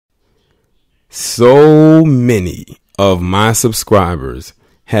So many of my subscribers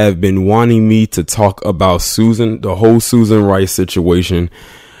have been wanting me to talk about the whole Susan Rice situation,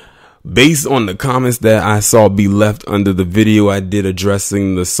 based on the comments that I saw be left under the video I did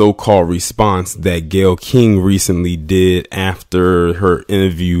addressing the so-called response that Gayle King recently did after her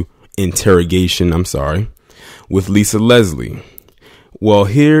interrogation, with Lisa Leslie. Well,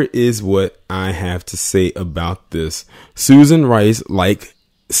 here is what I have to say about this. Susan Rice, like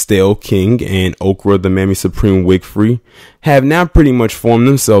Stale King and Okra, the Mammy Supreme Wig Free, have now pretty much formed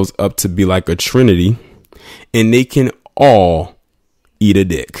themselves up to be like a trinity, and they can all eat a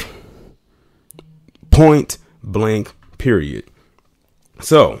dick. Point blank, period.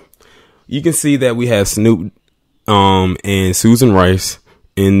 So you can see that we have Snoop and Susan Rice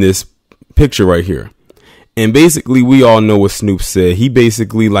in this picture right here. And basically, we all know what Snoop said. He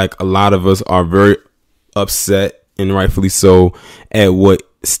basically, like a lot of us, are very upset, and rightfully so, at what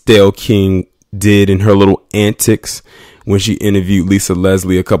Stale King did in her little antics when she interviewed Lisa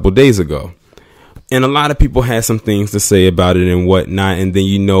Leslie a couple days ago. And a lot of people had some things to say about it and whatnot. And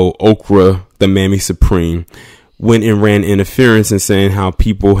then, Okra, the Mammy Supreme, went and ran interference and saying how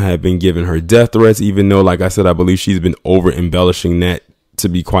people have been giving her death threats, even though, like I said, I believe she's been over embellishing that, to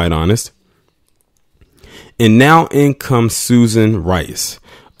be quite honest. And now in comes Susan Rice,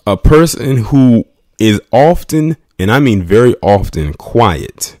 a person who is often, and I mean very often,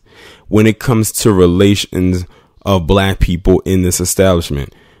 quiet when it comes to relations of black people in this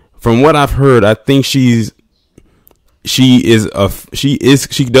establishment. From what I've heard, I think she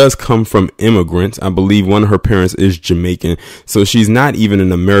does come from immigrants. I believe one of her parents is Jamaican, so she's not even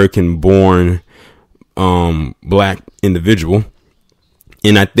an American born black individual.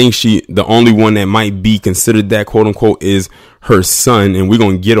 And I think the only one that might be considered that, quote unquote, is her son. And we're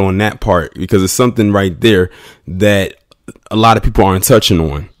going to get on that part because it's something right there that a lot of people aren't touching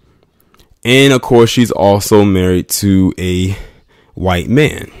on. And of course, she's also married to a white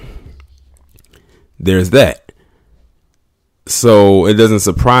man. There's that. So it doesn't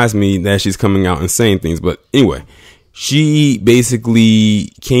surprise me that she's coming out and saying things. But anyway, she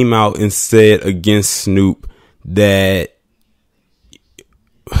basically came out and said against Snoop that,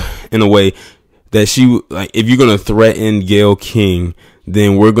 in a way, that if you're going to threaten Gayle King,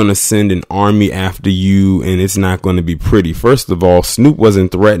 then we're going to send an army after you, and it's not going to be pretty. First of all, Snoop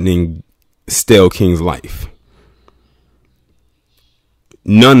wasn't threatening Stale King's life.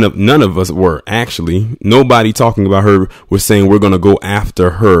 None of us were, actually. Nobody talking about her was saying we're going to go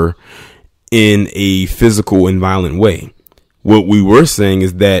after her in a physical and violent way. What we were saying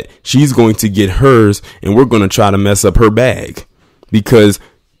is that she's going to get hers, and we're going to try to mess up her bag because,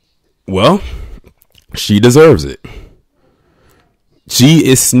 well, she deserves it. She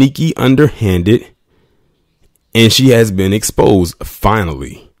is sneaky, underhanded, and she has been exposed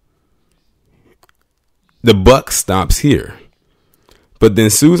finally. The buck stops here. But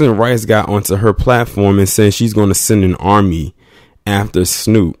then Susan Rice got onto her platform and said she's going to send an army after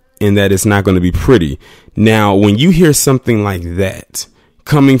Snoop and that it's not going to be pretty. Now, when you hear something like that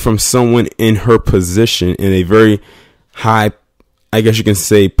coming from someone in her position, in a very high, I guess you can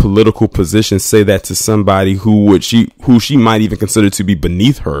say, political position, say that to somebody who she might even consider to be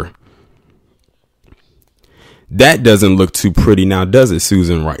beneath her, that doesn't look too pretty now, does it,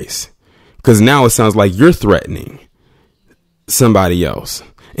 Susan Rice? Because now it sounds like you're threatening somebody else.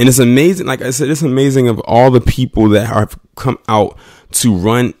 And it's amazing, like I said, it's amazing of all the people that have come out to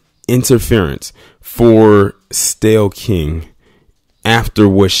run interference for Stale King after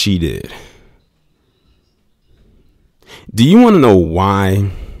what she did. Do you want to know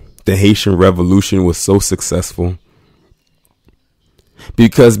why the Haitian Revolution was so successful?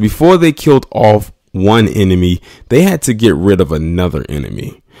 Because before they killed off one enemy, they had to get rid of another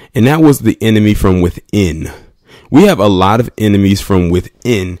enemy. And that was the enemy from within. We have a lot of enemies from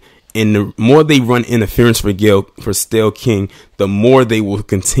within. And the more they run interference for Stale King, the more they will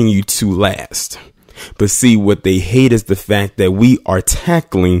continue to last. But see, what they hate is the fact that we are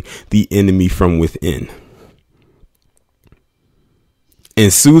tackling the enemy from within.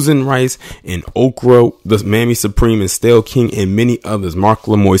 And Susan Rice and Okra, the Mammy Supreme, and Stale King, and many others, Mark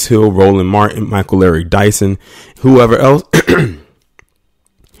Lamoise Hill, Roland Martin, Michael Eric Dyson, whoever else,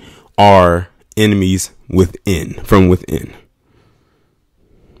 are enemies from within.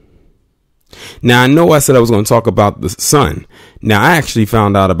 Now, I know I said I was going to talk about the son. Now, I actually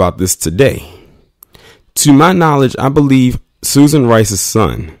found out about this today. To my knowledge, I believe Susan Rice's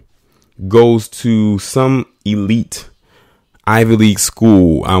son goes to some elite Ivy League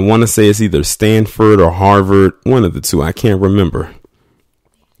school. I want to say it's either Stanford or Harvard, one of the two. I can't remember.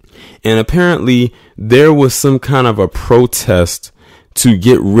 And apparently there was some kind of a protest to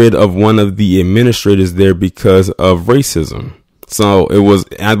get rid of one of the administrators there because of racism. So it was,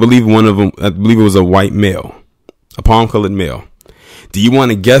 I believe it was a white male, a palm colored male. Do you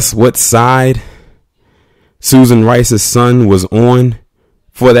want to guess what side Susan Rice's son was on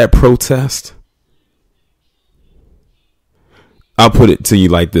for that protest? I'll put it to you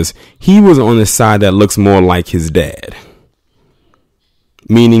like this. He was on the side that looks more like his dad.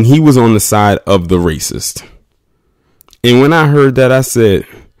 Meaning he was on the side of the racist. And when I heard that, I said,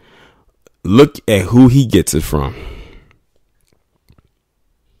 look at who he gets it from.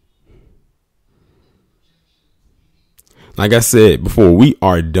 Like I said before, we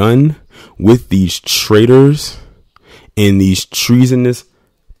are done with these traitors and these treasonous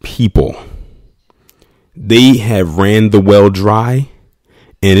people. They have ran the well dry,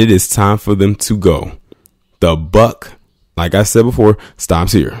 and it is time for them to go. The buck, like I said before,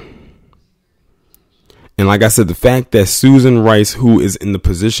 stops here. And like I said, the fact that Susan Rice, who is in the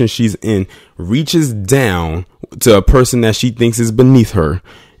position she's in, reaches down to a person that she thinks is beneath her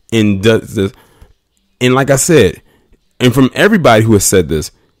and does this. And like I said, and from everybody who has said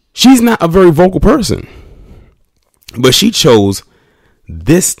this, she's not a very vocal person. But she chose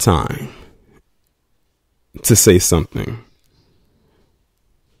this time to say something.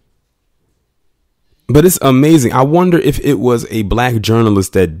 But it's amazing. I wonder if it was a black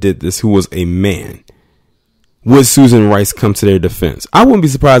journalist that did this, who was a man. Would Susan Rice come to their defense? I wouldn't be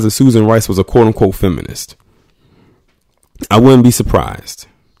surprised if Susan Rice was a quote unquote feminist. I wouldn't be surprised.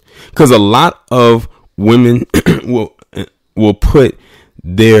 Because a lot of women will put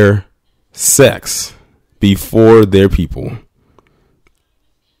their sex before their people.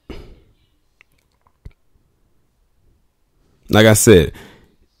 Like I said,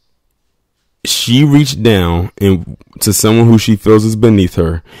 she reached down to someone who she feels is beneath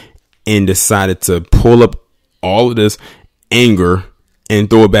her and decided to pull up all of this anger and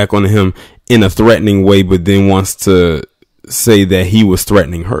throw it back onto him in a threatening way, but then wants to say that he was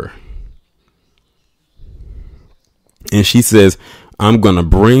threatening her. And she says, we're going to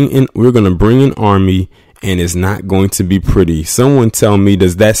bring an army, and it's not going to be pretty. Someone tell me,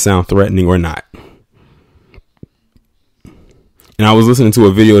 does that sound threatening or not? And I was listening to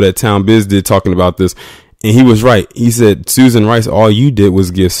a video that Town Biz did talking about this, and he was right. He said, Susan Rice, all you did was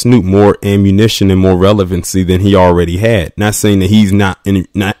give Snoop more ammunition and more relevancy than he already had. Not saying that he's not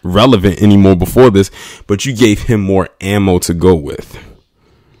relevant anymore before this, but you gave him more ammo to go with.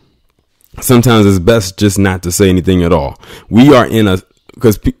 Sometimes it's best just not to say anything at all. We are in a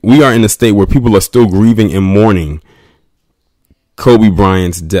state where people are still grieving and mourning Kobe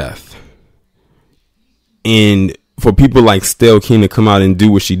Bryant's death. And for people like Stale King to come out and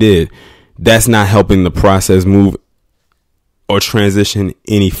do what she did, that's not helping the process move or transition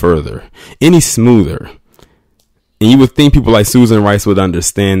any further, any smoother. And you would think people like Susan Rice would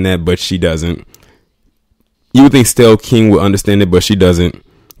understand that, but she doesn't. You would think Stale King would understand it, but she doesn't.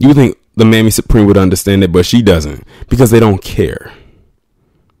 You would think the Mammy Supreme would understand it, but she doesn't, because they don't care.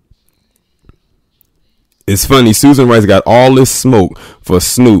 It's funny, Susan Rice got all this smoke for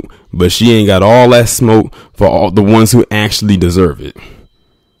Snoop, but she ain't got all that smoke for all the ones who actually deserve it.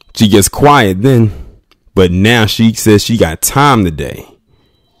 She gets quiet then, but now she says she got time today.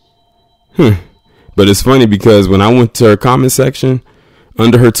 But it's funny because when I went to her comment section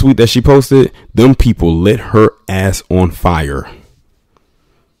under her tweet that she posted, them people lit her ass on fire.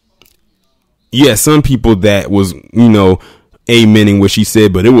 Yeah, some people that was, amening what she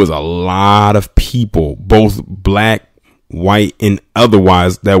said, but it was a lot of people, both black, white, and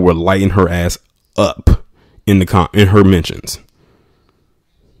otherwise, that were lighting her ass up in her mentions.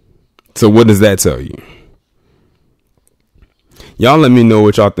 So what does that tell you? Y'all let me know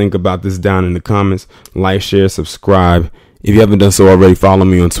what y'all think about this down in the comments. Like, share, subscribe. If you haven't done so already, follow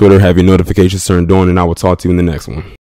me on Twitter. Have your notifications turned on, and I will talk to you in the next one.